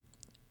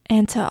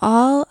And to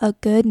all a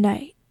good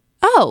night.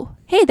 Oh,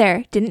 hey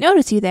there, didn't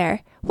notice you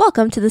there.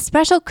 Welcome to the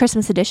special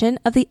Christmas edition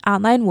of the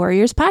Online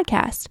Warriors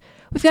podcast.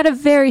 We've got a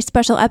very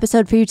special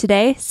episode for you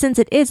today, since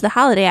it is the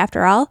holiday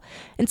after all.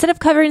 Instead of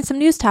covering some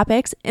news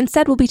topics,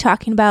 instead we'll be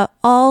talking about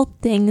all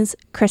things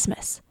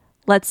Christmas.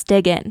 Let's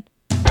dig in.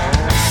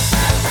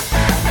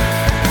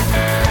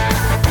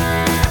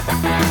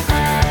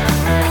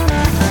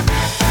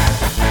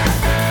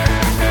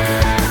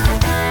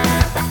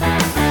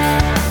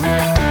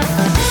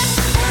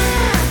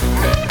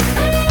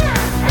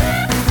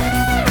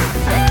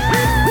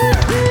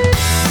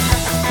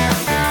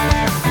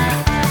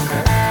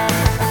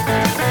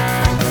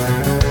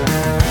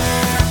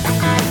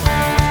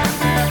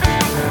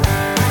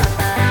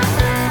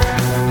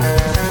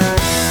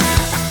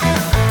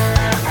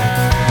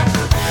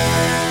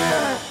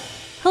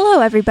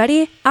 Hello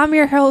everybody, I'm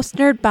your host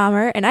Nerd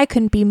Bomber, and I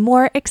couldn't be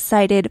more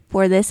excited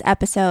for this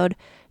episode.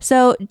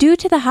 So, due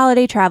to the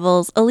holiday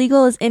travels,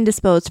 Illegal is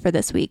indisposed for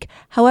this week.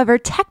 However,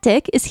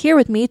 Tactic is here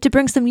with me to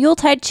bring some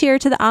Yuletide cheer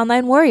to the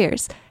Online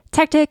Warriors.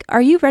 Tactic,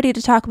 are you ready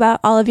to talk about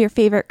all of your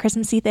favorite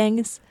Christmassy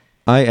things?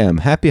 I am.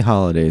 Happy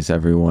holidays,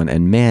 everyone.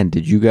 And man,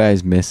 did you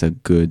guys miss a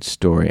good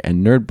story.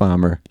 And Nerd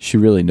Bomber, she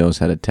really knows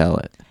how to tell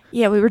it.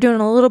 Yeah, we were doing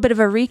a little bit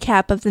of a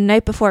recap of The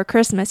Night Before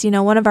Christmas,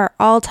 one of our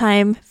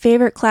all-time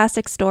favorite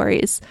classic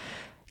stories.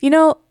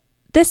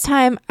 This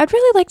time, I'd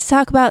really like to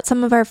talk about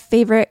some of our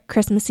favorite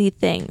Christmassy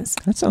things.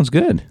 That sounds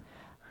good.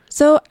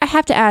 So I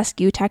have to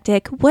ask you,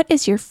 Tactic, what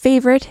is your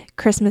favorite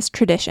Christmas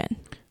tradition?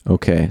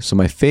 Okay, so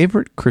my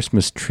favorite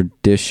Christmas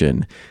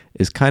tradition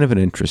is kind of an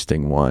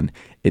interesting one.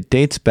 It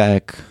dates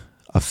back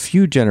a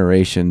few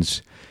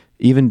generations,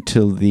 even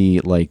to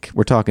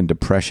we're talking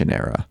Depression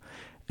era.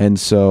 And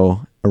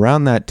so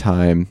around that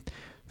time,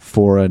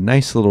 for a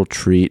nice little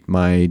treat,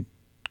 my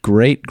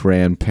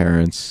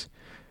great-grandparents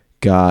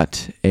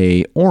got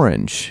a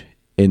orange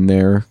in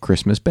their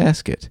Christmas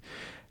basket.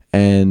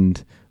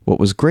 And what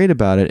was great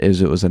about it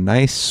is it was a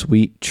nice,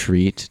 sweet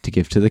treat to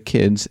give to the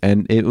kids,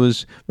 and it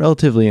was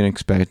relatively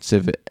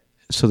inexpensive,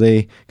 so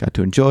they got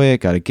to enjoy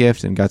it, got a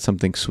gift, and got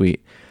something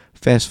sweet.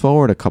 Fast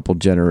forward a couple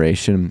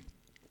generations,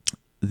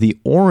 the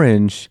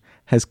orange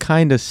has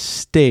kind of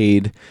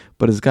stayed,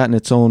 but has gotten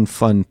its own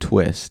fun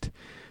twist.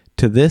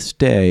 To this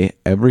day,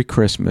 every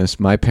Christmas,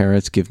 my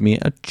parents give me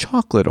a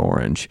chocolate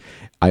orange.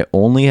 I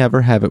only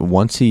ever have it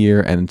once a year,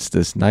 and it's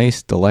this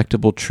nice,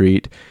 delectable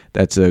treat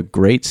that's a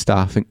great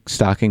stocking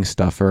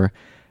stuffer.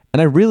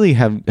 And I really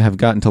have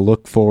gotten to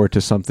look forward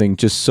to something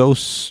just so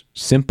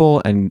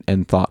simple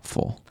and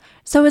thoughtful.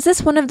 So is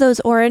this one of those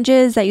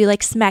oranges that you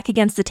smack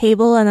against the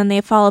table and then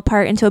they fall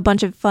apart into a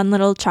bunch of fun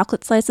little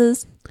chocolate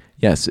slices?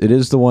 Yes, it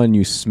is the one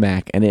you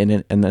smack,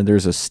 and then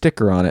there's a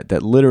sticker on it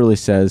that literally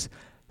says,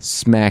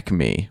 "Smack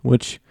me,"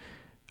 which,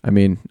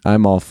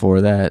 I'm all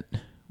for that.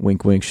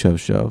 Wink, wink,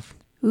 shove, shove.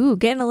 Ooh,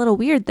 getting a little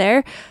weird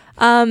there.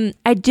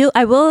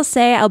 I will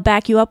say, I'll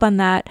back you up on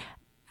that.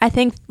 I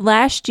think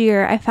last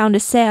year I found a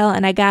sale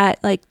and I got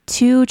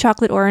 2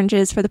 chocolate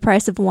oranges for the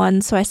price of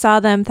one. So I saw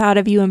them, thought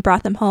of you, and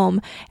brought them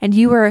home. And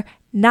you were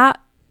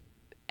not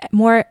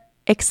more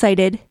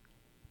excited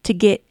to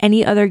get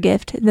any other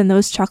gift than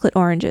those chocolate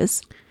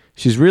oranges.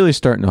 She's really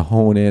starting to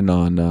hone in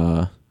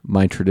on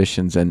my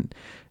traditions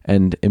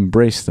and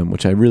embrace them,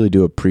 which I really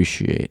do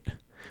appreciate.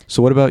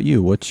 So what about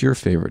you? What's your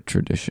favorite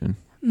tradition?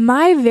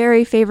 My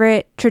very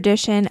favorite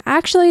tradition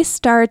actually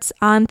starts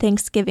on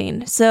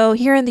Thanksgiving. So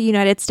here in the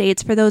United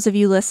States, for those of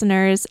you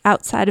listeners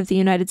outside of the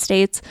United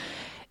States,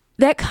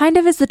 that kind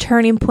of is the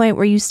turning point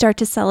where you start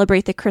to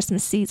celebrate the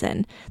Christmas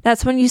season.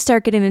 That's when you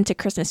start getting into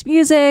Christmas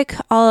music.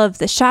 All of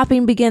the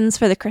shopping begins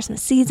for the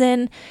Christmas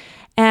season.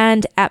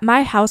 And at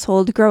my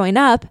household growing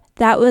up,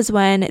 that was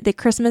when the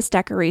Christmas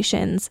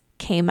decorations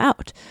came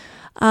out.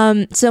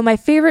 So my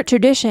favorite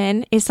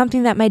tradition is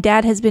something that my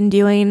dad has been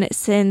doing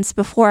since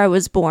before I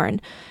was born.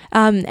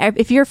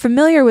 If you're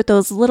familiar with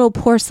those little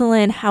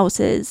porcelain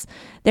houses,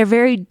 they're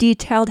very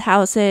detailed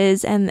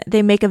houses and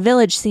they make a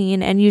village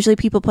scene, and usually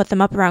people put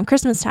them up around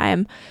Christmas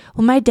time.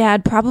 Well, my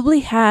dad probably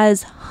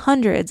has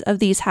hundreds of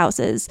these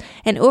houses,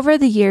 and over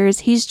the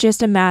years, he's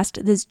just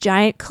amassed this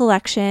giant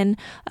collection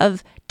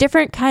of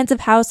different kinds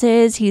of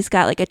houses. He's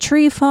got a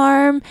tree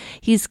farm.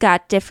 He's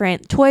got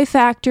different toy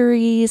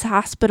factories,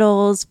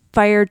 hospitals,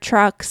 fire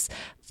trucks,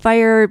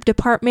 fire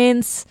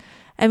departments.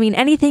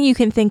 Anything you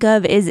can think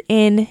of is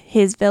in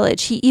his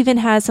village. He even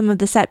has some of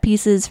the set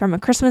pieces from A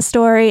Christmas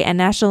Story and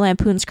National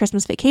Lampoon's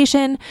Christmas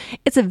Vacation.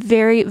 It's a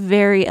very,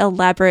 very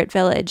elaborate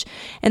village.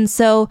 And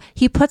so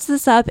he puts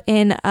this up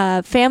in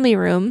a family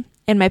room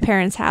in my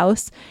parents'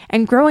 house.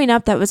 And growing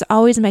up, that was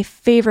always my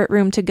favorite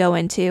room to go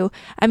into.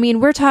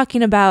 We're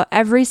talking about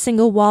every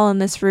single wall in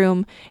this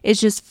room is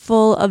just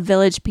full of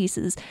village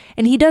pieces.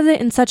 And he does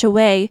it in such a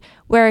way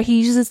where he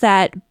uses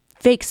that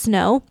fake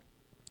snow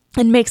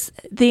and makes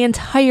the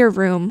entire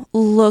room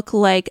look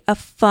like a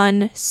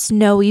fun,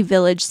 snowy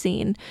village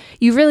scene.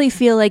 You really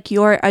feel like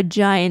you're a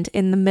giant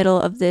in the middle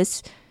of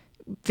this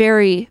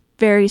very,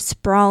 very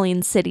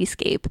sprawling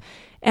cityscape.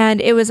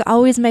 And it was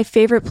always my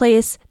favorite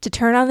place to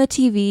turn on the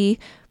TV,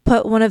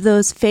 put one of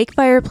those fake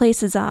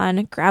fireplaces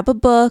on, grab a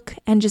book,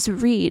 and just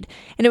read.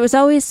 And it was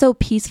always so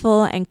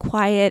peaceful and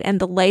quiet, and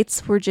the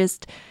lights were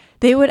just,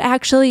 they would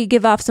actually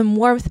give off some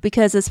warmth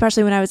because,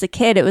 especially when I was a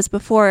kid, it was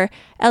before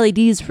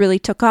LEDs really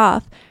took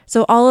off.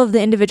 So all of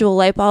the individual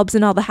light bulbs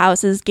in all the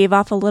houses gave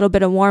off a little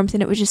bit of warmth,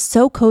 and it was just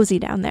so cozy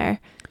down there.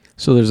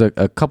 So there's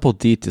a couple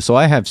details. So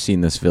I have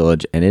seen this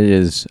village, and it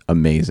is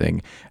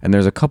amazing. And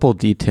there's a couple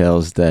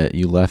details that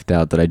you left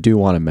out that I do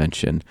want to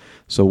mention.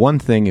 So one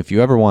thing, if you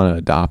ever want to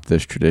adopt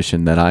this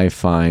tradition that I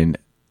find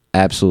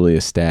absolutely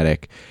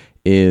ecstatic,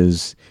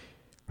 is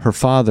her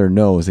father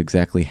knows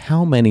exactly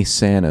how many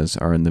Santas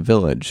are in the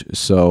village.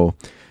 So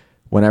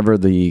whenever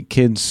the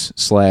kids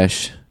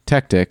 /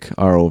 Tactic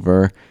are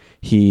over,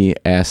 he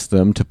asks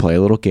them to play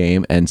a little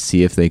game and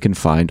see if they can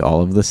find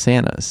all of the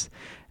Santas.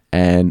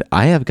 And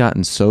I have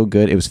gotten so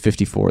good. It was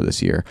 54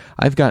 this year.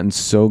 I've gotten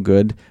so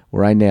good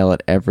where I nail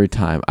it every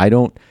time.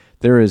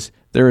 There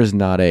is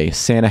not a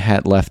Santa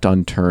hat left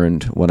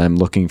unturned when I'm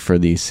looking for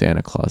these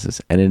Santa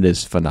Clauses, and it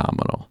is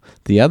phenomenal.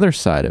 The other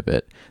side of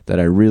it that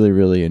I really,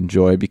 really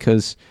enjoy,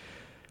 because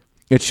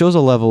it shows a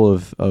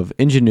level of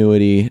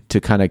ingenuity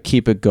to kind of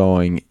keep it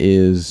going,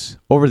 is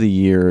over the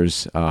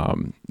years,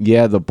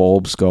 the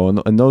bulbs go,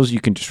 and those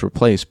you can just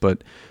replace,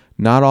 but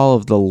not all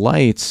of the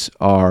lights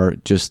are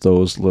just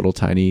those little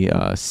tiny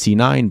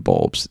C9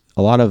 bulbs.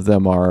 A lot of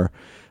them are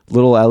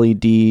little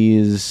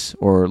LEDs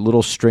or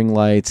little string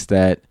lights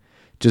that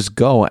just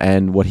go.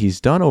 And what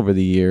he's done over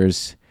the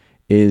years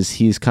is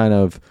he's kind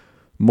of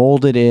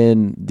molded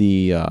in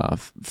the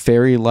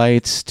fairy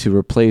lights to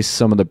replace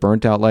some of the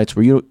burnt out lights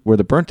where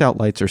the burnt out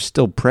lights are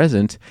still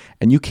present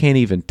and you can't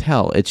even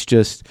tell. It's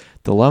just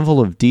the level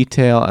of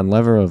detail and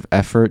level of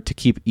effort to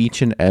keep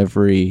each and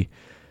every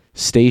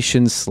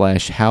station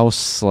 /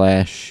 house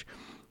 /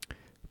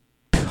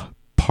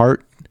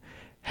 part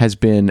has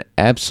been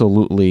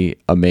absolutely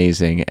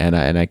amazing, and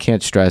I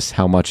can't stress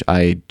how much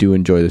I do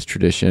enjoy this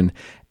tradition,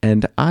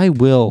 and I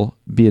will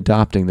be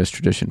adopting this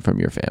tradition from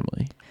your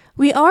family.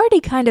 We already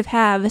kind of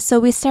have, so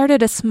we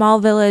started a small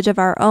village of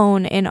our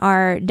own in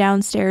our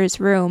downstairs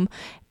room,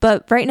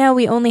 but right now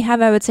we only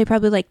have, I would say,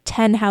 probably like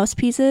 10 house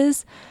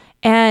pieces.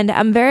 And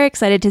I'm very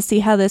excited to see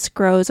how this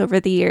grows over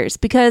the years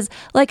because,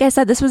 like I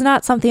said, this was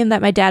not something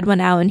that my dad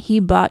went out and he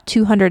bought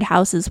 200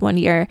 houses one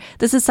year.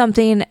 This is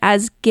something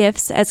as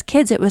gifts, as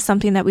kids, it was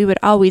something that we would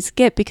always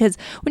get because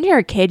when you're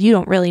a kid, you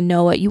don't really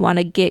know what you want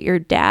to get your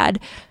dad.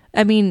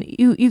 I mean,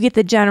 you get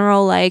the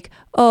general like,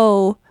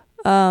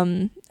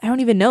 I don't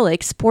even know,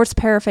 like sports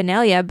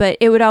paraphernalia, but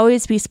it would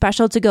always be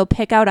special to go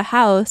pick out a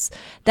house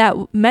that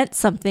meant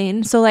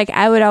something. So like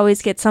I would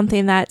always get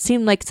something that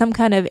seemed like some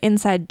kind of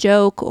inside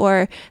joke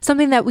or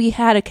something that we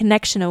had a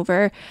connection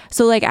over.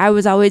 So like I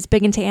was always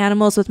big into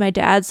animals with my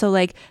dad. So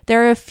like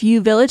there are a few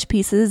village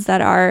pieces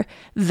that are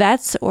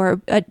vets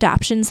or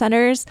adoption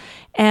centers.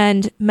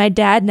 And my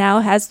dad now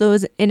has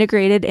those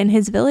integrated in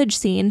his village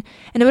scene.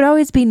 And it would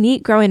always be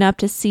neat growing up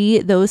to see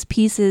those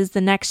pieces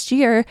the next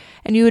year.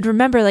 And you would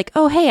remember like,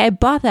 oh, hey, I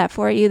bought that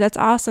for you. That's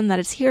awesome that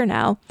it's here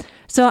now.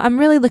 So I'm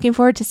really looking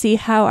forward to see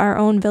how our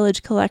own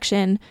village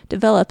collection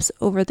develops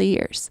over the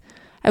years.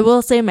 I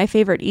will say my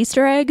favorite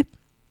Easter egg.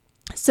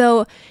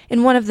 So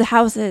in one of the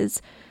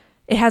houses,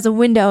 it has a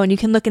window and you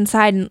can look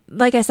inside. And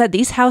like I said,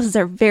 these houses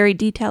are very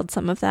detailed,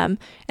 some of them.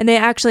 And they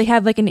actually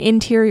have like an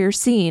interior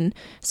scene.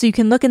 So you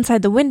can look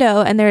inside the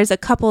window and there's a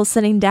couple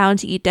sitting down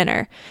to eat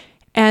dinner.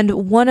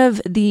 And one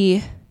of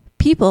the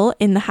people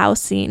in the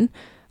house scene,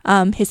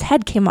 his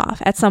head came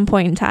off at some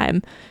point in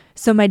time.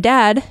 So my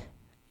dad,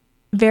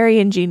 very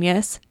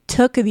ingenious,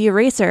 took the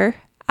eraser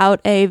out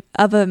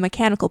of a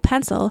mechanical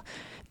pencil,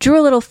 drew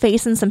a little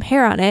face and some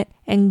hair on it,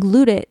 and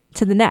glued it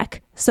to the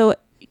neck. So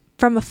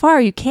from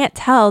afar, you can't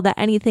tell that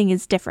anything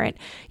is different.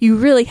 You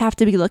really have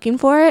to be looking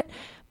for it.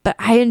 But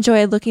I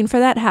enjoy looking for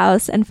that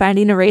house and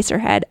finding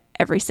Eraserhead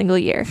every single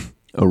year.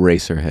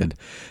 Eraserhead.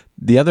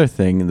 The other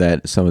thing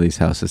that some of these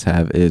houses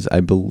have is, I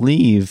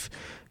believe,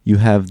 you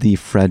have the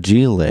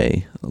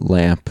Fragile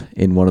lamp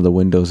in one of the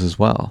windows as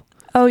well.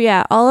 Oh,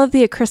 yeah. All of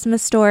the A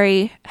Christmas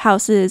Story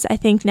houses, I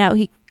think now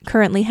he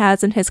currently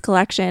has in his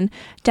collection,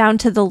 down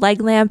to the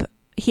leg lamp.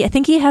 I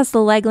think he has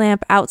the leg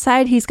lamp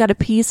outside. He's got a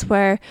piece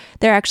where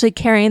they're actually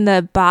carrying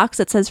the box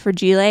that says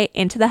Fragile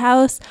into the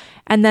house.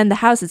 And then the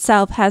house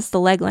itself has the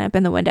leg lamp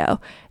in the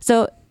window.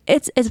 So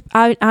it's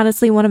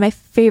honestly one of my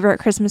favorite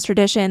Christmas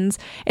traditions.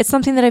 It's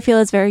something that I feel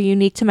is very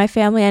unique to my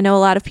family. I know a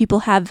lot of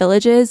people have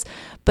villages,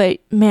 but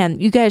man,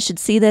 you guys should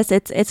see this.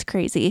 It's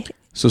crazy.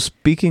 So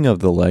speaking of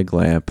the leg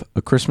lamp,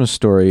 A Christmas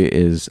Story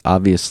is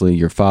obviously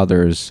your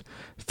father's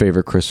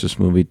favorite Christmas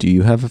movie. Do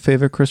you have a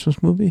favorite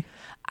Christmas movie?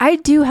 I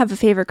do have a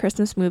favorite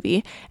Christmas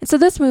movie. And so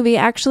this movie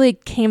actually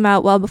came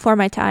out well before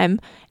my time.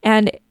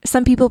 And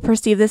some people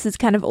perceive this as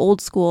kind of old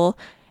school.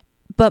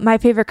 But my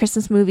favorite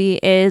Christmas movie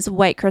is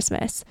White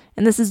Christmas.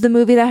 And this is the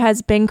movie that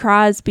has Bing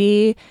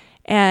Crosby.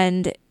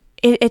 And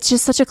it's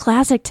just such a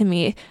classic to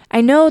me.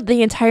 I know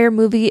the entire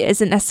movie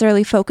isn't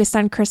necessarily focused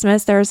on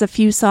Christmas. There's a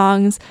few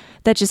songs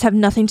that just have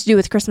nothing to do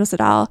with Christmas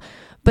at all.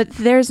 But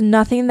there's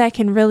nothing that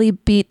can really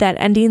beat that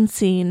ending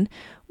scene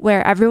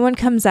where everyone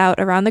comes out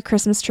around the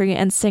Christmas tree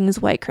and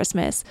sings White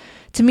Christmas.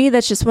 To me,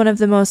 that's just one of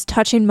the most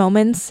touching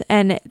moments,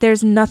 and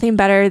there's nothing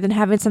better than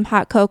having some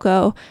hot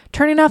cocoa,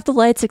 turning off the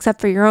lights except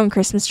for your own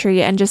Christmas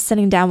tree, and just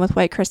sitting down with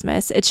White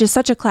Christmas. It's just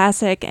such a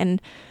classic,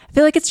 and I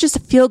feel like it's just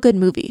a feel-good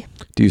movie.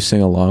 Do you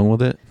sing along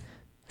with it?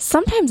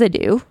 Sometimes I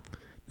do.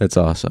 That's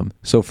awesome.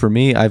 So for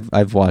me,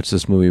 I've watched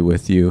this movie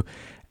with you,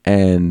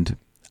 and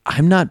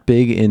I'm not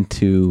big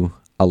into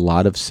a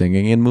lot of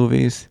singing in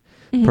movies.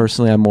 Mm-hmm.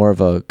 Personally, I'm more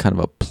of a kind of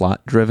a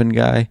plot-driven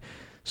guy.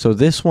 So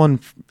this one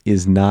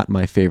is not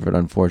my favorite,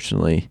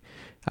 unfortunately.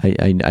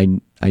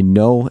 I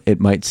know it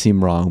might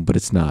seem wrong, but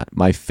it's not.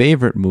 My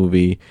favorite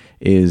movie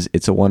is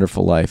It's a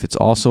Wonderful Life. It's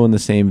also in the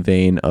same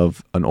vein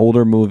of an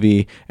older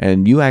movie,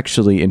 and you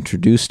actually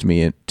introduced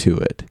me to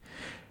it.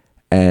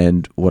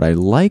 And what I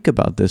like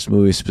about this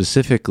movie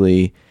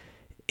specifically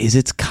is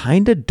it's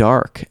kind of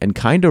dark and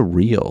kind of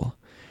real.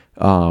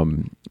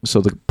 So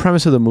the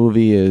premise of the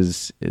movie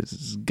is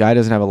guy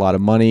doesn't have a lot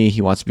of money. He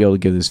wants to be able to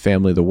give his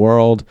family the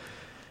world,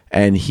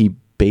 and he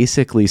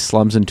basically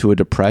slums into a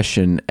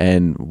depression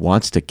and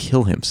wants to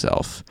kill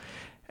himself.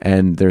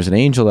 And there's an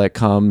angel that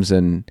comes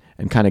and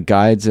kind of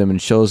guides him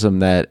and shows him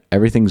that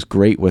everything's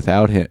great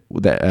without him,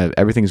 that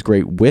everything's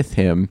great with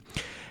him,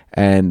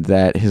 and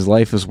that his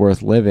life is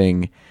worth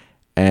living.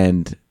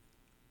 And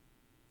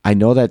I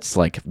know that's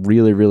like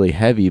really, really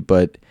heavy,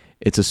 but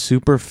it's a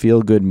super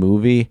feel-good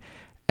movie.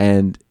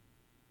 And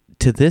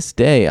to this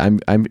day,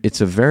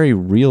 it's a very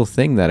real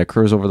thing that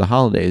occurs over the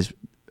holidays.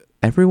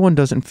 Everyone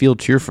doesn't feel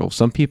cheerful.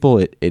 Some people,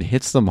 it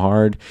hits them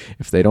hard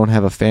if they don't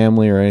have a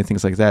family or anything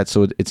like that.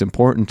 So it's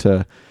important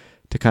to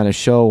kind of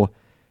show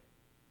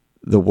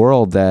the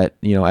world that,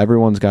 you know,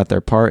 everyone's got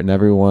their part and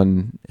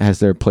everyone has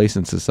their place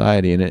in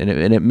society. And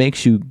it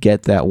makes you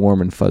get that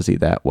warm and fuzzy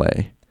that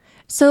way.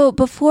 So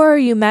before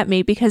you met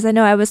me, because I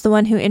know I was the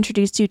one who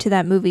introduced you to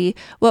that movie,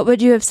 what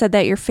would you have said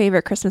that your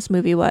favorite Christmas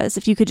movie was?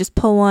 If you could just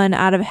pull one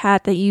out of a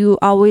hat that you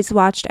always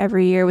watched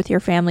every year with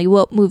your family,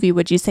 what movie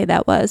would you say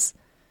that was?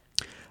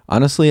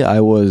 Honestly,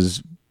 I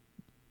was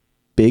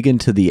big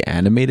into the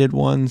animated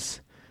ones.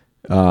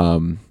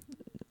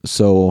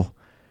 So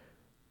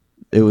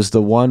it was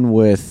the one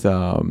with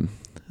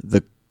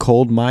the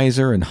Cold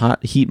Miser and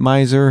Heat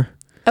Miser.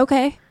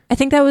 Okay. I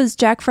think that was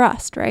Jack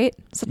Frost, right?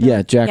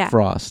 Yeah, Jack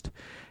Frost.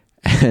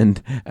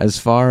 And as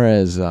far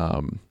as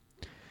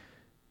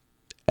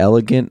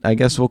elegant, I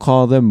guess we'll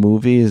call them,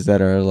 movies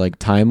that are like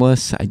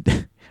timeless, I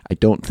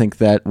don't think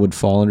that would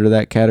fall under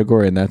that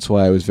category, and that's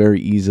why I was very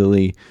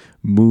easily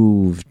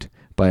moved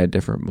by a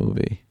different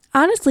movie.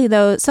 Honestly,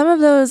 though, some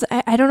of those,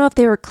 I don't know if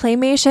they were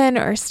claymation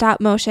or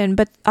stop motion,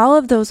 but all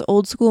of those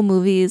old school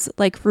movies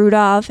like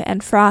Rudolph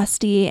and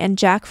Frosty and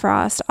Jack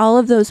Frost, all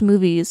of those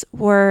movies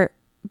were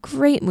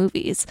great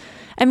movies.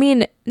 I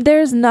mean,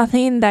 there's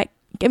nothing that,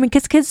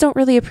 because kids don't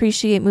really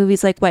appreciate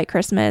movies like White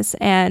Christmas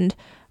and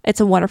It's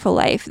a Wonderful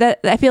Life. That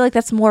I feel like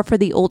that's more for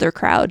the older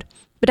crowd.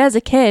 But as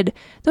a kid,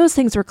 those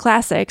things were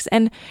classics,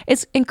 and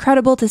it's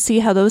incredible to see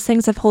how those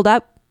things have held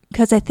up,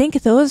 because I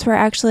think those were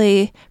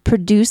actually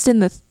produced in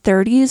the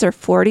 30s or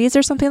 40s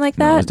or something like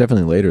that. No, it was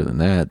definitely later than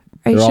that.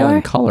 Are you sure? They're all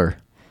in color.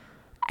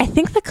 I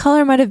think the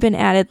color might have been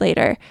added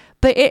later.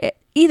 But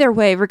either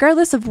way,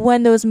 regardless of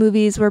when those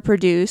movies were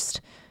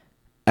produced.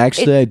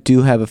 Actually, I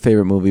do have a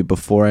favorite movie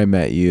before I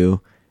met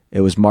you.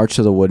 It was March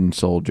of the Wooden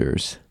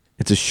Soldiers.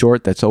 It's a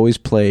short that's always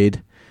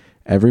played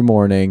every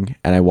morning,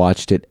 and I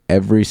watched it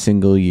every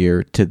single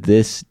year. To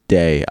this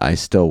day, I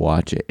still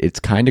watch it. It's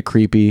kind of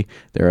creepy.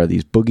 There are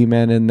these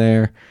boogeymen in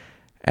there,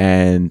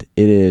 and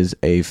it is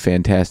a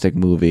fantastic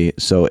movie.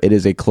 So it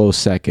is a close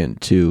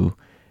second to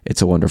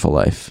It's a Wonderful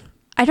Life.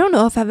 I don't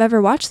know if I've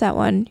ever watched that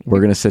one.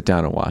 We're going to sit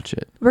down and watch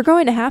it. We're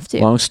going to have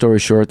to. Long story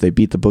short, they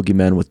beat the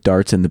boogeymen with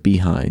darts and the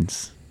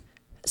behinds.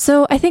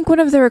 So I think one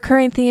of the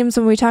recurring themes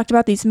when we talked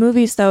about these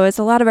movies, though, is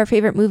a lot of our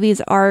favorite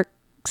movies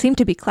seem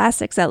to be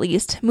classics, at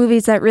least.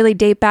 Movies that really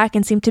date back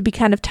and seem to be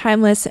kind of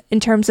timeless in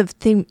terms of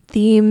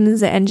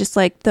themes and just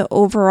like the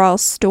overall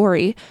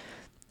story.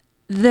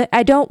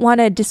 I don't want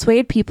to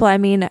dissuade people. I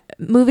mean,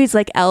 movies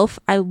like Elf,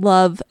 I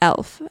love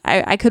Elf.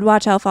 I could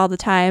watch Elf all the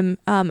time.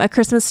 A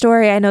Christmas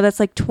Story, I know that's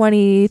like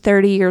 20,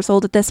 30 years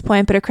old at this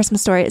point, but A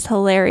Christmas Story is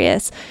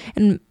hilarious.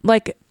 And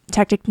like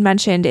Tactic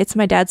mentioned, it's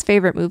my dad's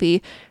favorite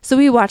movie. So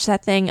we watch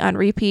that thing on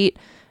repeat.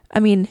 I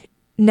mean,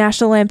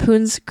 National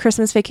Lampoon's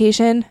Christmas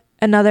Vacation,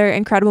 another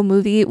incredible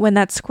movie when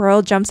that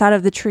squirrel jumps out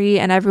of the tree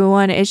and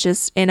everyone is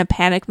just in a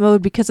panic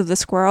mode because of the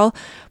squirrel.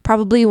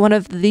 Probably one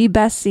of the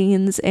best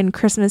scenes in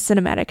Christmas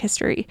cinematic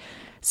history.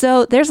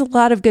 So there's a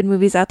lot of good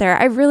movies out there.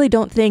 I really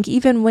don't think,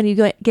 even when you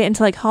get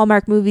into like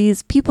Hallmark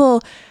movies,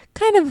 people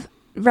kind of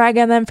rag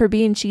on them for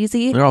being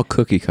cheesy. They're all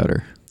cookie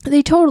cutter.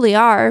 They totally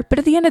are. But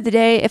at the end of the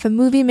day, if a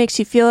movie makes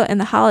you feel in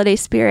the holiday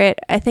spirit,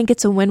 I think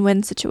it's a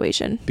win-win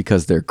situation.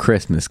 Because they're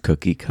Christmas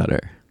cookie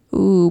cutter.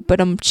 Ooh,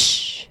 but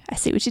I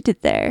see what you did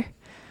there.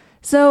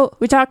 So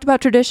we talked about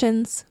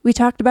traditions. We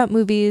talked about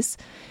movies.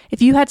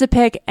 If you had to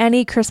pick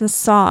any Christmas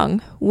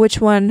song,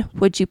 which one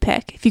would you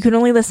pick? If you could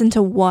only listen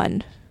to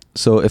one.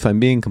 So if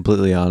I'm being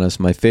completely honest,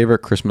 my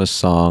favorite Christmas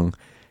song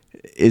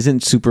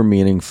isn't super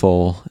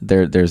meaningful.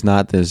 There's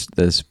not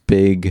this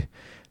big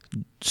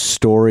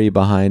story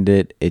behind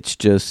it. It's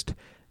just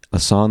a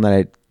song that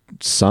I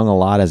sung a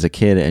lot as a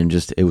kid, and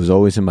just it was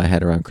always in my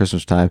head around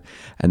Christmas time,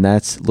 and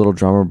that's Little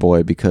Drummer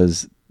Boy,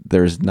 because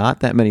there's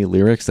not that many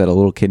lyrics that a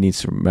little kid needs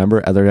to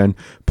remember other than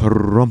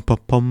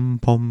pum.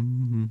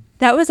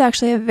 That was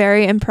actually a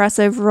very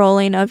impressive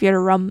rolling of your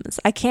rums.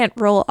 I can't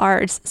roll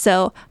R's,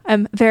 so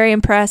I'm very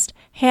impressed.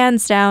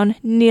 Hands down,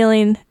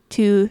 kneeling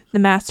to the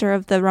master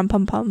of the rum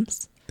pum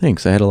pums.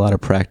 Thanks. I had a lot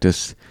of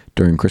practice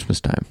during Christmas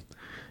time.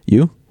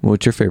 You?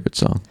 What's your favorite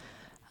song?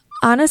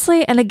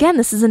 Honestly, and again,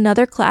 this is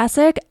another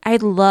classic, I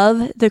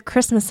love The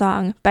Christmas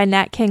Song by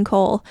Nat King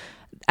Cole.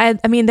 I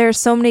mean, there's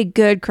so many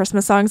good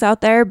Christmas songs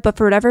out there, but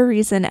for whatever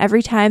reason,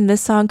 every time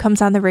this song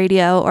comes on the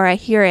radio or I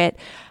hear it,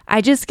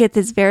 I just get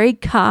this very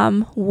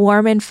calm,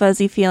 warm, and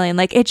fuzzy feeling.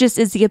 Like it just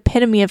is the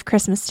epitome of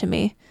Christmas to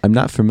me. I'm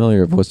not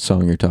familiar with what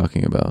song you're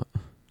talking about.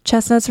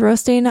 Chestnuts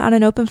roasting on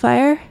an open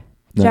fire?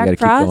 No, Jack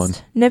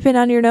Frost nipping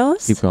on your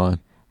nose? Keep going.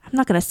 I'm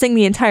not going to sing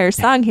the entire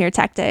song here,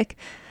 Tactic.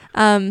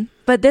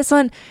 But this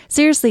one,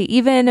 seriously,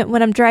 even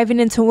when I'm driving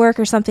into work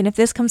or something, if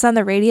this comes on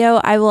the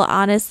radio, I will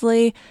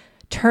honestly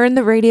turn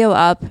the radio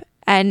up,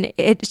 and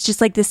it's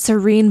just like this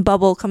serene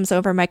bubble comes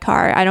over my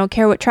car. I don't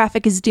care what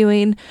traffic is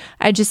doing.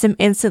 I just am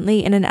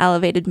instantly in an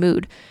elevated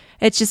mood.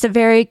 It's just a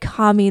very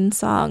calming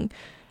song.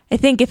 I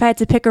think if I had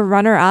to pick a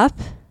runner up,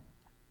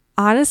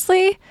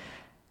 honestly,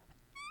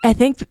 I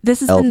think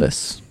this is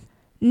Elvis.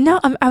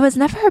 No, I was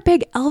never a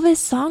big Elvis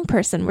song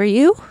person. Were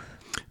you?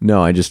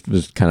 No, I just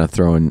was kind of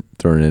throwing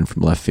it in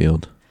from left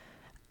field.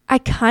 I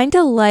kind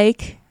of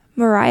like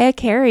Mariah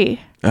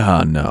Carey.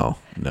 Oh, no.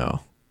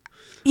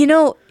 You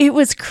know, it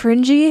was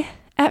cringy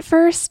at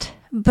first,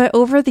 but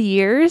over the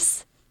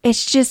years,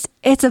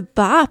 it's a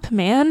bop,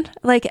 man.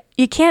 Like,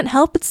 you can't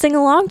help but sing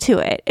along to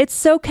it. It's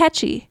so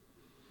catchy.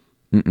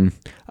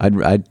 I'm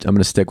going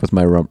to stick with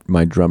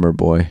my drummer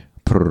boy.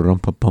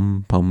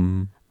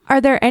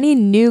 Are there any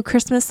new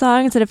Christmas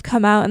songs that have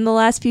come out in the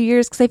last few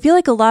years? Because I feel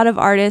like a lot of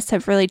artists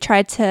have really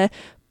tried to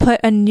put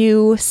a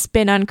new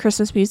spin on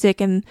Christmas music,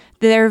 and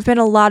there have been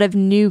a lot of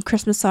new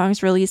Christmas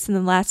songs released in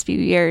the last few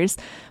years,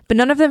 but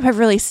none of them have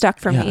really stuck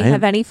for me.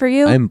 Have any for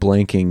you? I'm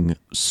blanking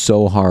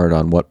so hard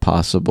on what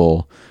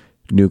possible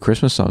new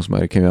Christmas songs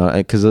might have come out,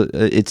 because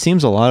it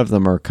seems a lot of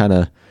them are kind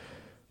of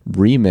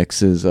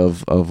remixes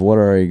of what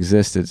already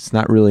existed. It's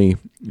not really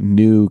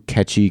new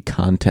catchy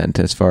content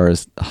as far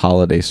as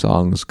holiday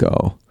songs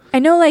go. I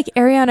know like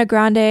Ariana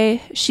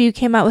Grande, she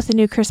came out with a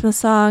new Christmas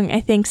song.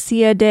 I think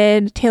Sia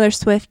did, Taylor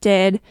Swift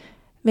did,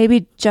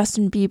 maybe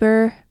Justin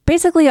Bieber.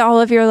 Basically all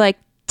of your like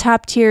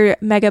top tier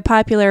mega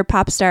popular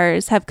pop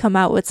stars have come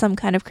out with some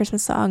kind of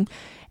Christmas song.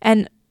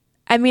 And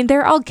I mean,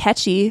 they're all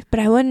catchy, but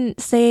I wouldn't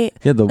say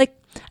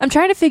I'm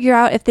trying to figure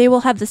out if they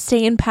will have the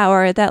staying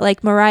power that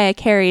like Mariah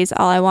Carey's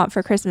All I Want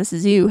for Christmas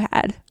Is You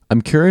had.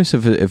 I'm curious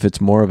if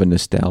it's more of a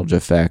nostalgia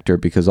factor,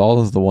 because all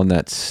of the one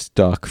that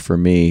stuck for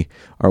me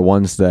are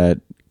ones that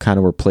kind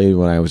of were played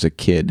when I was a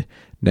kid.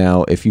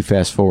 Now, if you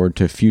fast forward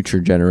to future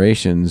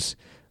generations,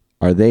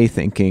 are they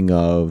thinking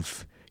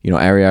of,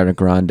 Ariana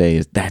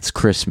Grande that's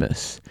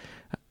Christmas?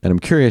 And I'm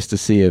curious to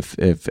see if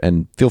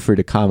and feel free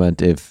to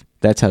comment if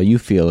that's how you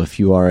feel, if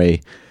you are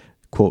a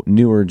quote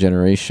newer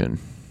generation.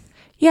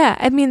 Yeah,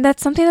 I mean,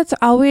 that's something that's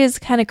always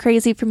kind of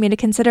crazy for me to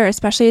consider,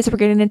 especially as we're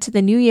getting into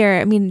the new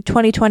year. I mean,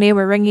 2020,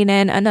 we're ringing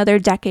in another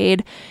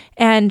decade,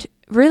 and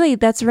really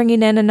that's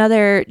ringing in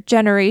another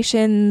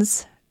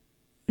generation's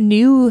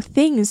new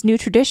things, new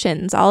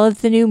traditions, all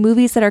of the new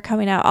movies that are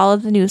coming out, all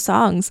of the new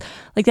songs.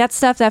 Like that's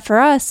stuff that for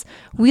us,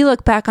 we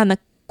look back on the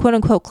quote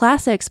unquote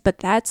classics, but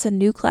that's a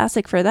new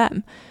classic for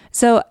them.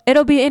 So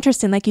it'll be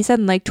interesting, like you said,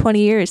 in like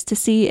 20 years to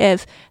see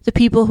if the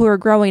people who are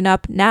growing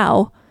up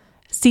now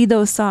see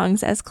those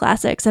songs as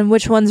classics and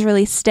which ones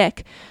really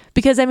stick.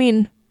 Because I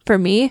mean, for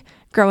me,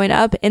 growing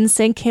up,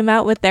 NSYNC came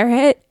out with their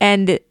hit,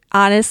 and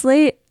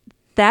honestly,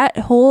 that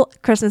whole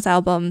Christmas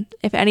album,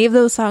 if any of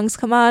those songs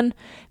come on,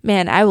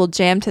 man, I will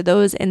jam to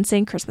those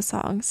NSYNC Christmas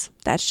songs.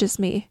 That's just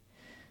me.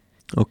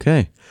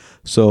 Okay.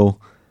 So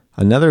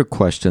another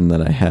question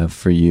that I have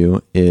for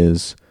you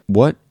is,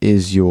 what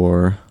is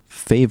your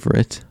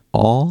favorite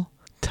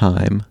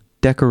all-time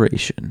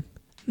decoration?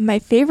 My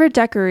favorite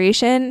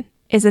decoration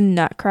is a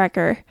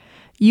nutcracker.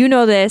 You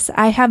know this.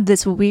 I have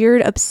this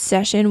weird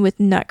obsession with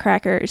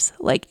nutcrackers.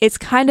 Like, it's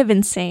kind of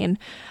insane.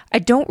 I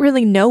don't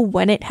really know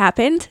when it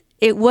happened.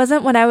 It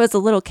wasn't when I was a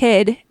little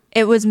kid.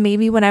 It was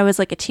maybe when I was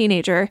like a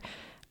teenager.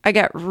 I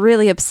got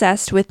really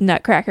obsessed with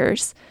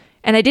nutcrackers.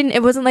 And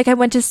it wasn't like I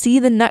went to see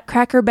the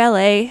Nutcracker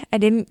Ballet. I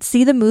didn't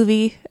see the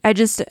movie. I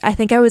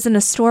think I was in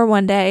a store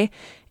one day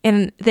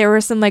and there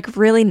were some like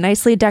really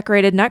nicely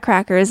decorated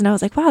nutcrackers. And I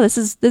was like, wow, this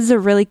is a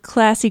really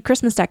classy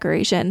Christmas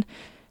decoration.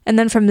 And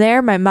then from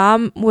there, my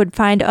mom would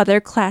find other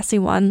classy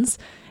ones.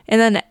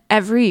 And then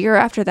every year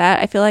after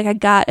that, I feel like I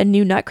got a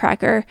new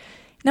nutcracker.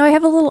 Now I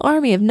have a little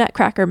army of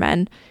nutcracker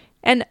men.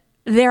 And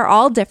they're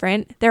all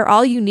different. They're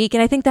all unique.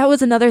 And I think that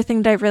was another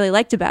thing that I really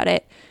liked about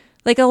it.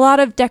 Like a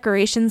lot of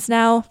decorations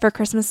now for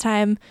Christmas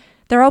time,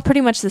 they're all pretty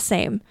much the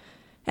same.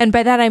 And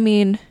by that I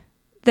mean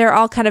they're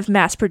all kind of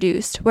mass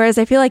produced. Whereas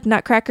I feel like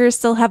nutcrackers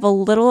still have a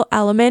little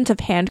element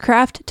of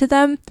handcraft to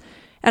them.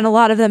 And a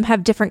lot of them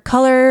have different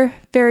color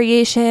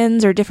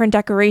variations or different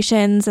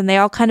decorations, and they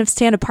all kind of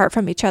stand apart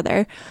from each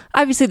other.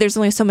 Obviously, there's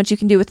only so much you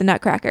can do with a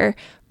nutcracker,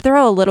 but they're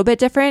all a little bit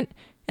different.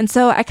 And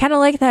so I kind of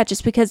like that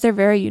just because they're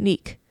very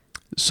unique.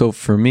 So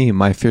for me,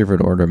 my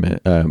favorite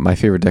my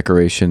favorite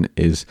decoration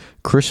is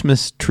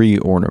Christmas tree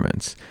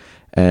ornaments.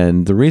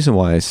 And the reason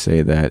why I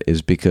say that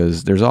is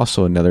because there's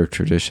also another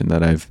tradition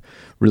that I've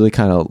really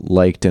kind of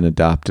liked and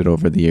adopted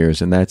over the years,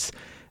 and that's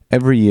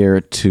every year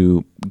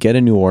to get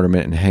a new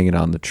ornament and hang it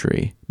on the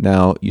tree.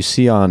 Now, you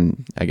see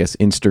on, I guess,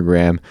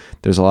 Instagram,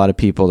 there's a lot of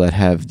people that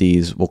have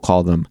these, we'll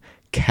call them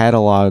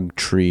catalog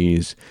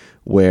trees,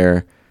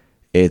 where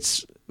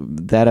it's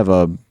that of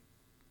a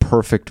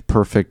perfect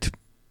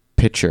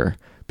picture,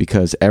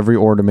 because every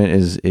ornament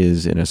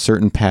is in a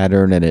certain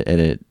pattern and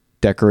it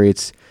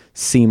decorates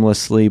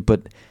seamlessly,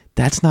 but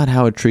that's not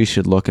how a tree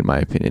should look, in my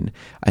opinion.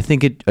 I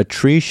think a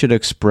tree should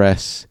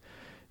express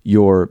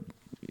your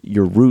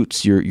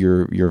roots,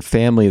 your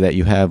family that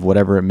you have,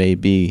 whatever it may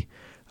be,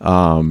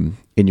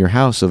 in your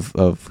house of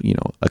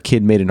a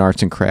kid made an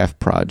arts and craft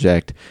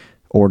project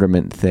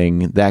ornament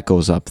thing that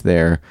goes up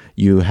there.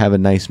 You have a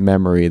nice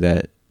memory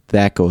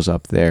that goes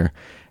up there.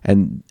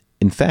 And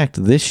in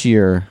fact, this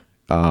year,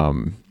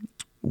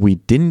 we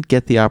didn't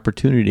get the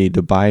opportunity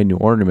to buy a new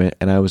ornament,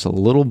 and I was a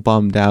little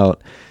bummed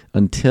out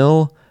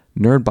until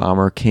Nerd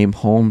Bomber came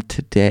home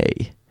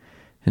today,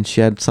 and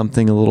she had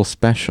something a little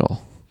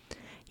special.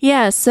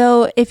 Yeah,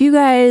 so if you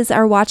guys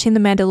are watching The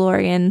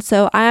Mandalorian,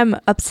 so I'm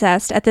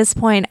obsessed at this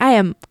point. I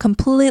am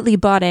completely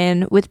bought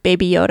in with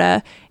Baby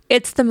Yoda.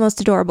 It's the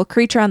most adorable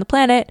creature on the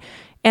planet,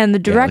 and the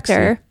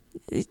director,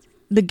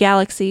 the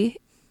galaxy,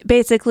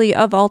 basically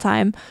of all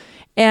time.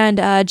 And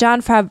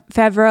Jon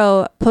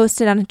Favreau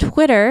posted on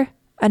Twitter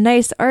a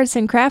nice arts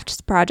and crafts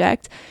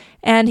project.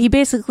 And he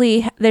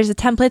basically, there's a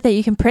template that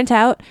you can print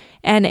out,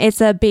 and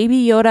it's a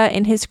Baby Yoda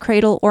in his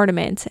cradle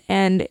ornament.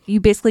 And you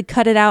basically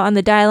cut it out on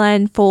the die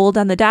line, fold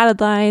on the dotted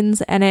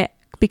lines, and it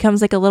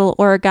becomes like a little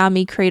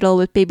origami cradle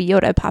with Baby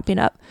Yoda popping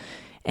up.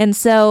 And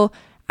so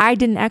I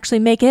didn't actually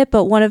make it,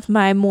 but one of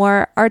my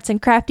more arts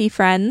and crafty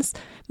friends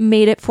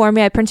made it for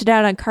me. I printed it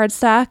out on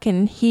cardstock,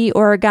 and he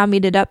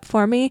origamied it up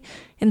for me.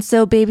 And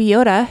so Baby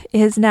Yoda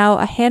is now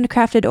a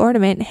handcrafted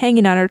ornament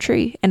hanging on our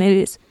tree, and it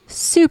is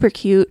super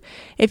cute.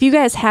 If you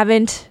guys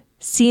haven't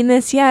seen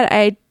this yet,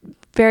 I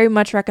very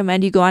much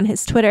recommend you go on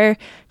his Twitter,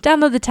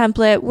 download the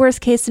template.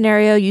 Worst case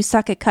scenario, you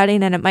suck at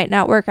cutting and it might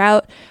not work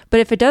out. But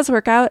if it does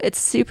work out, it's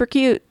super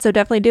cute. So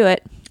definitely do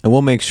it. And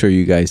we'll make sure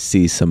you guys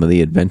see some of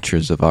the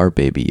adventures of our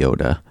Baby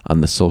Yoda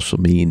on the social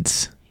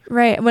medias.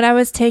 Right. When I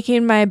was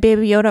taking my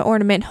Baby Yoda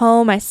ornament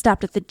home, I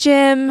stopped at the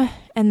gym,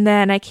 and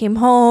then I came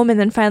home and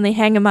then finally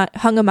hung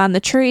him on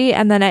the tree.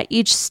 And then at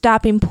each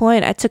stopping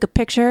point, I took a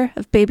picture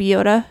of Baby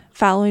Yoda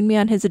following me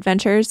on his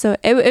adventures. So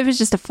it was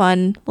just a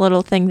fun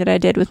little thing that I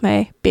did with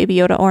my Baby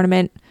Yoda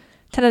ornament.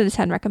 10 out of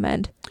 10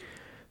 recommend.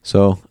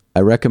 So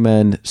I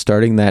recommend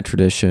starting that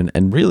tradition.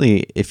 And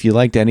really, if you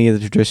liked any of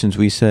the traditions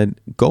we said,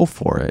 go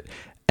for it.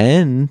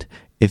 And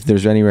if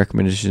there's any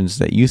recommendations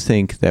that you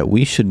think that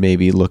we should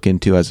maybe look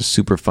into as a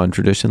super fun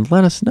tradition,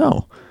 let us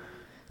know.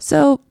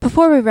 So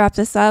before we wrap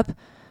this up,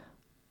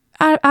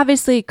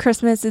 obviously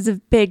Christmas is a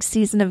big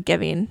season of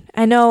giving.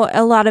 I know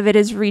a lot of it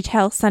is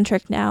retail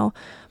centric now,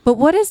 but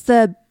what is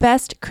the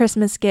best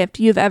Christmas gift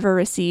you've ever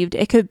received?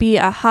 It could be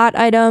a hot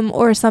item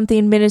or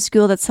something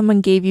minuscule that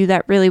someone gave you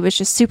that really was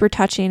just super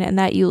touching and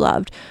that you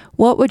loved.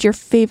 What would your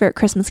favorite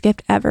Christmas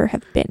gift ever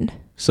have been?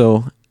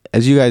 So,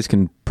 as you guys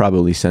can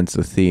probably sense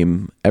the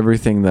theme,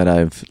 everything that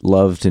I've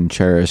loved and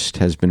cherished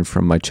has been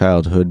from my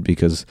childhood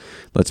because,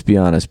 let's be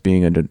honest,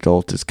 being an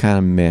adult is kind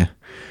of meh.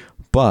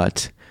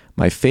 But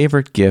my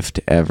favorite gift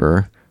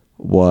ever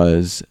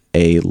was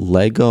a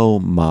Lego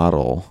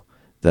model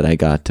that I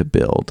got to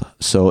build.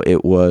 So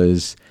it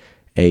was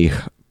a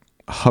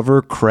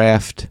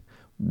hovercraft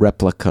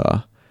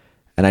replica,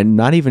 and I'm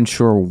not even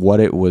sure what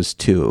it was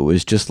to. It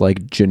was just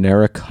like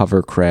generic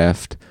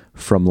hovercraft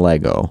from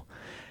Lego.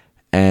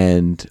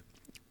 And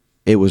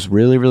it was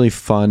really, really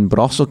fun, but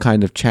also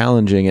kind of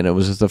challenging. And it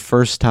was the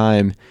first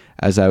time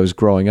as I was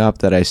growing up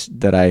that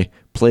I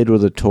played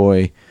with a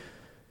toy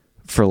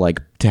for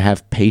like to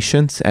have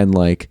patience and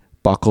like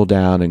buckle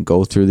down and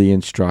go through the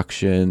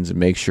instructions and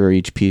make sure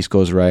each piece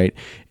goes right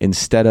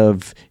instead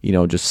of,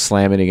 just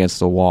slamming against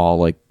the wall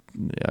like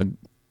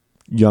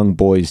young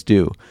boys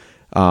do.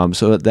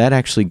 So that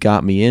actually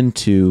got me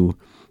into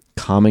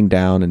calming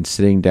down and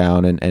sitting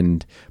down.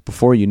 And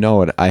before you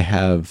know it, I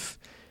have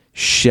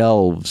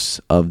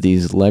shelves of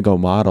these Lego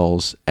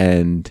models,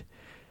 and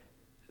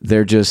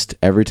they're just,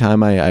 every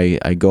time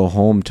I go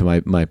home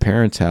to my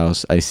parents'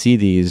 house, I see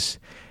these,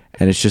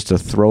 and it's just a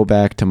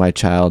throwback to my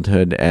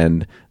childhood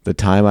and the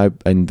time I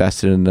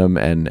invested in them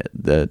and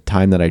the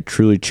time that I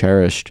truly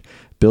cherished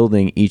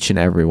building each and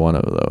every one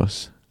of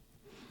those.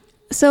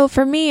 So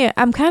for me,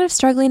 I'm kind of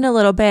struggling a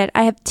little bit.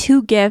 I have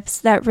two gifts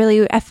that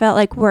really I felt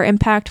like were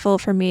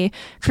impactful for me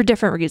for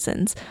different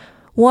reasons.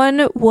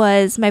 One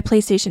was my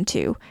PlayStation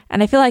 2.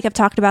 And I feel like I've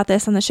talked about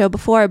this on the show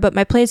before, but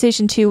my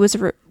PlayStation 2 was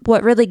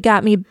what really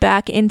got me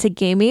back into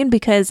gaming,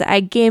 because I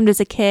gamed as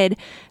a kid,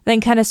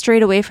 then kind of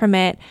strayed away from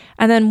it.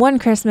 And then one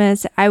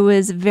Christmas, I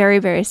was very,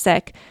 very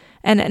sick.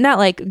 And not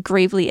like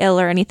gravely ill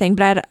or anything,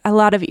 but I had a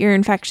lot of ear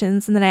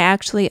infections. And then I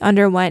actually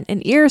underwent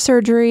an ear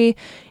surgery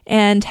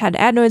and had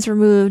adenoids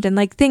removed and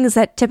like things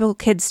that typical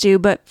kids do.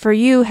 But for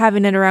you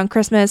having it around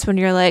Christmas when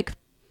you're like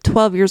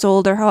 12 years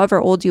old or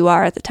however old you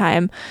are at the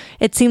time,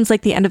 it seems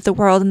like the end of the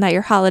world and that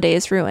your holiday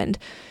is ruined.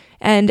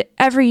 And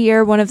every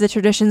year, one of the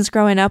traditions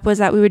growing up was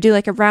that we would do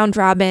like a round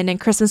robin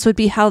and Christmas would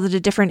be held at a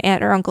different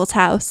aunt or uncle's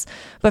house.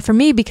 But for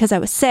me, because I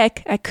was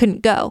sick, I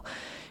couldn't go.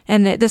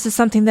 And this is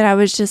something that I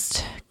was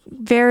just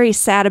very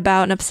sad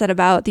about and upset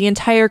about the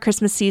entire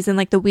Christmas season,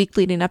 like the week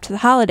leading up to the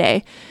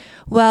holiday.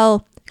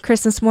 Well,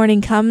 Christmas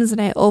morning comes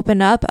and I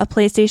open up a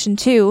PlayStation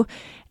 2,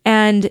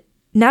 and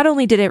not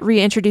only did it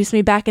reintroduce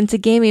me back into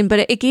gaming,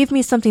 but it gave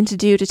me something to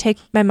do to take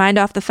my mind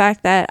off the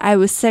fact that I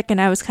was sick and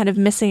I was kind of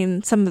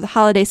missing some of the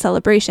holiday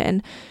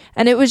celebration.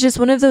 And it was just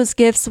one of those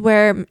gifts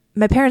where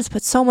my parents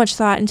put so much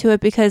thought into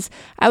it because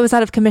I was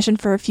out of commission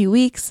for a few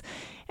weeks.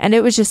 And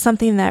it was just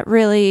something that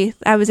really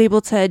I was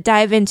able to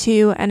dive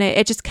into, and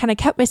it just kind of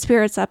kept my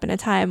spirits up in a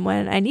time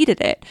when I needed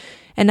it.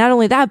 And not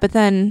only that, but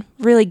then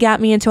really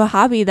got me into a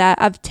hobby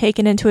that I've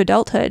taken into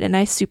adulthood, and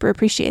I super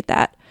appreciate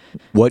that.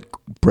 What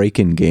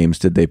break-in games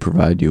did they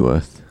provide you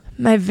with?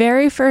 My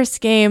very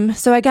first game,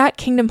 so I got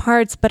Kingdom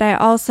Hearts, but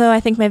I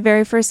think my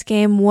very first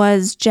game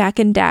was Jak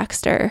and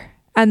Daxter.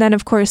 And then,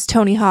 of course,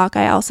 Tony Hawk.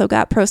 I also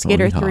got Pro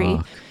Skater 3.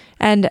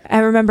 And I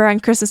remember on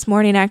Christmas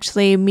morning,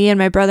 actually, me and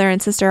my brother and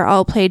sister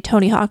all played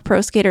Tony Hawk Pro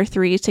Skater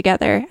 3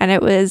 together, and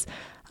it was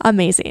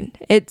amazing.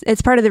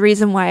 It's part of the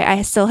reason why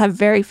I still have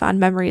very fond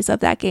memories of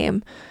that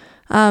game.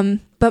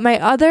 But my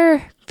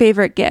other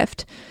favorite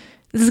gift,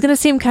 this is going to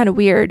seem kind of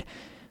weird,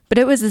 but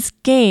it was this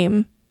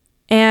game,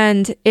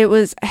 and it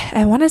was,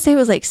 I want to say it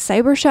was like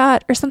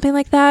Cybershot or something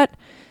like that.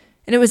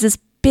 And it was this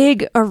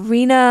big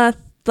arena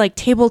like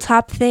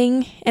tabletop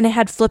thing, and it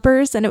had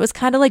flippers, and it was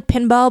kind of like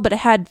pinball, but it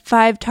had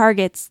 5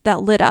 targets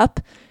that lit up,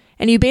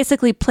 and you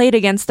basically played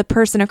against the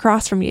person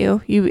across from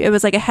you. It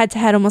was like a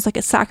head-to-head, almost like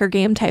a soccer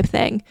game type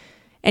thing,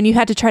 and you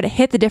had to try to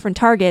hit the different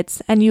targets,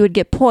 and you would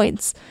get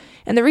points.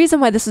 And the reason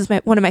why this was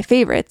one of my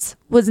favorites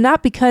was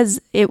not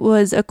because it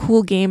was a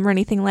cool game or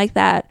anything like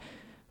that,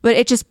 but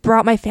it just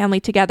brought my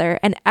family together,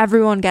 and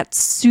everyone got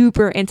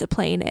super into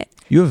playing it.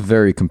 You have a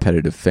very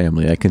competitive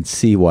family. I can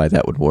see why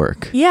that would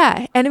work.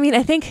 Yeah. And I mean,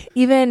 I think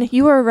even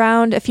you were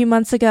around a few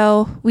months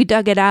ago. We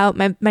dug it out.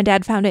 My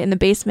dad found it in the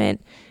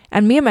basement,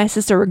 and me and my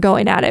sister were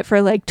going at it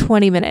for like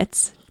 20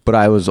 minutes. But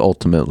I was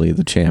ultimately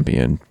the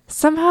champion.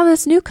 Somehow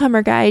this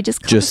newcomer guy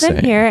just comes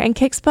in here and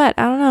kicks butt.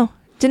 I don't know.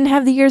 Didn't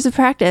have the years of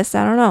practice.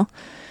 I don't know.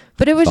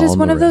 But it was just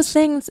one of those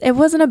things. It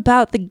wasn't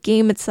about the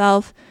game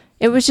itself.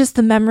 It was just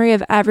the memory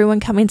of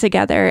everyone coming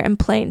together and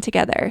playing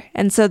together.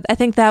 And so I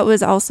think that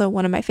was also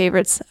one of my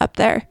favorites up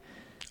there.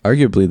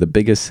 Arguably the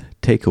biggest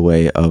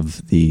takeaway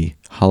of the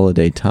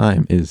holiday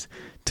time is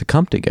to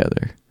come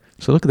together.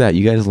 So look at that.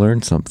 You guys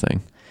learned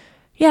something.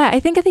 Yeah, I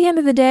think at the end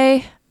of the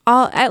day,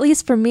 at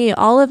least for me,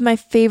 all of my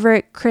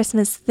favorite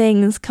Christmas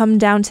things come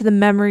down to the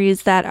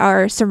memories that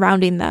are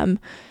surrounding them.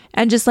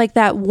 And just like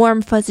that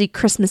warm, fuzzy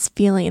Christmas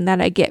feeling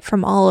that I get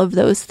from all of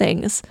those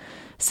things.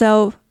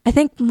 So I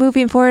think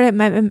moving forward,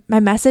 my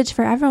message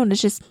for everyone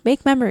is just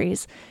make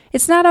memories.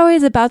 It's not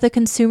always about the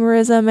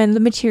consumerism and the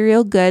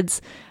material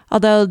goods,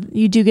 although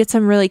you do get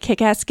some really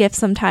kick-ass gifts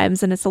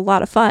sometimes, and it's a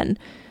lot of fun.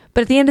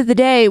 But at the end of the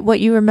day,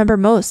 what you remember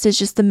most is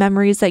just the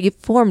memories that you've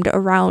formed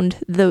around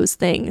those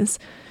things.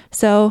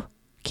 So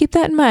keep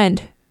that in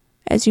mind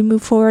as you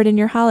move forward in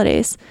your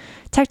holidays.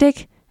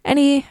 Tactic,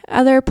 any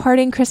other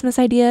parting Christmas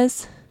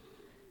ideas?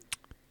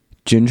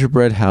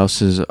 Gingerbread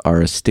houses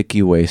are a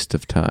sticky waste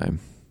of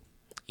time.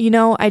 You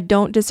know, I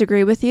don't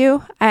disagree with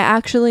you. I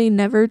actually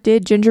never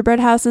did gingerbread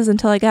houses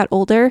until I got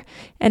older,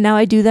 and now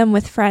I do them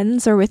with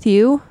friends or with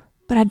you,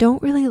 but I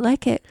don't really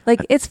like it.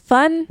 Like, it's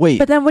fun, Wait,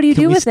 but then what do you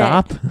do with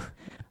stop? it?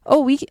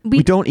 Oh, we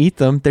don't eat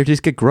them. They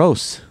just get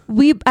gross.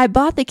 I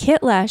bought the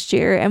kit last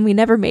year and we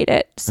never made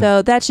it.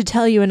 So that should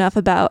tell you enough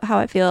about how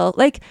I feel.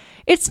 Like,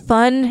 it's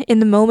fun in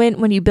the moment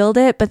when you build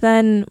it, but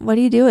then what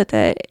do you do with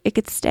it? It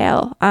gets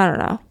stale. I don't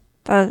know.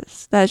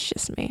 That's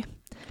just me.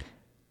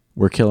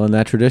 We're killing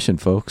that tradition,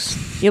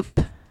 folks. Yep.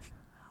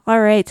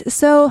 All right.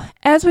 So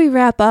as we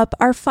wrap up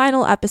our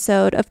final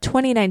episode of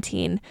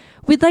 2019,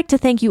 we'd like to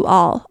thank you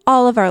all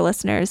of our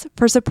listeners,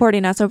 for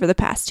supporting us over the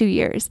past 2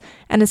 years.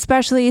 And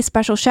especially a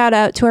special shout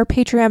out to our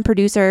Patreon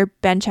producer,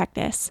 Ben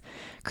Checkness.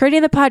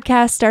 Creating the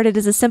podcast started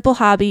as a simple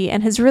hobby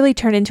and has really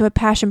turned into a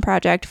passion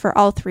project for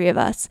all 3 of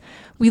us.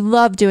 We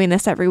love doing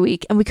this every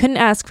week, and we couldn't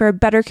ask for a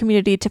better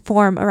community to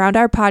form around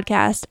our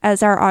podcast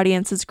as our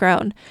audience has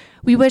grown.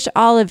 We wish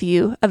all of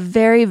you a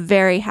very,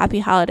 very happy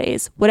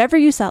holidays, whatever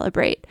you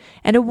celebrate,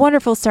 and a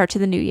wonderful start to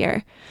the new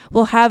year.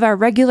 We'll have our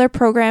regular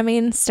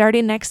programming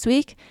starting next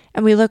week,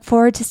 and we look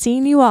forward to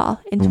seeing you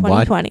all in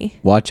 2020.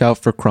 Watch out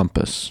for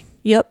Krampus.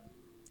 Yep.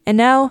 And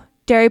now,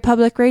 Dairy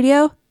Public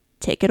Radio,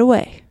 take it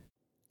away.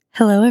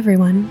 Hello,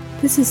 everyone.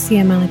 This is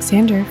CM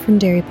Alexander from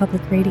Derry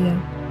Public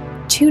Radio.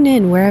 Tune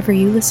in wherever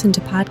you listen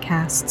to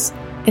podcasts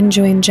and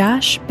join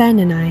Josh, Ben,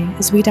 and I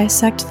as we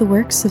dissect the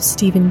works of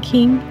Stephen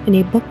King in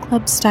a book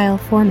club style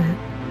format.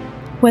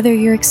 Whether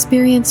your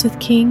experience with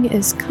King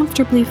is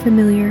comfortably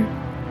familiar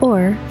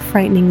or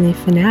frighteningly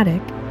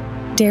fanatic,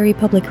 Derry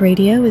Public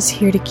Radio is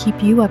here to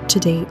keep you up to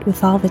date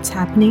with all that's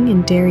happening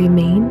in Derry,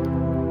 Maine,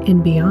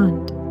 and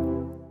beyond.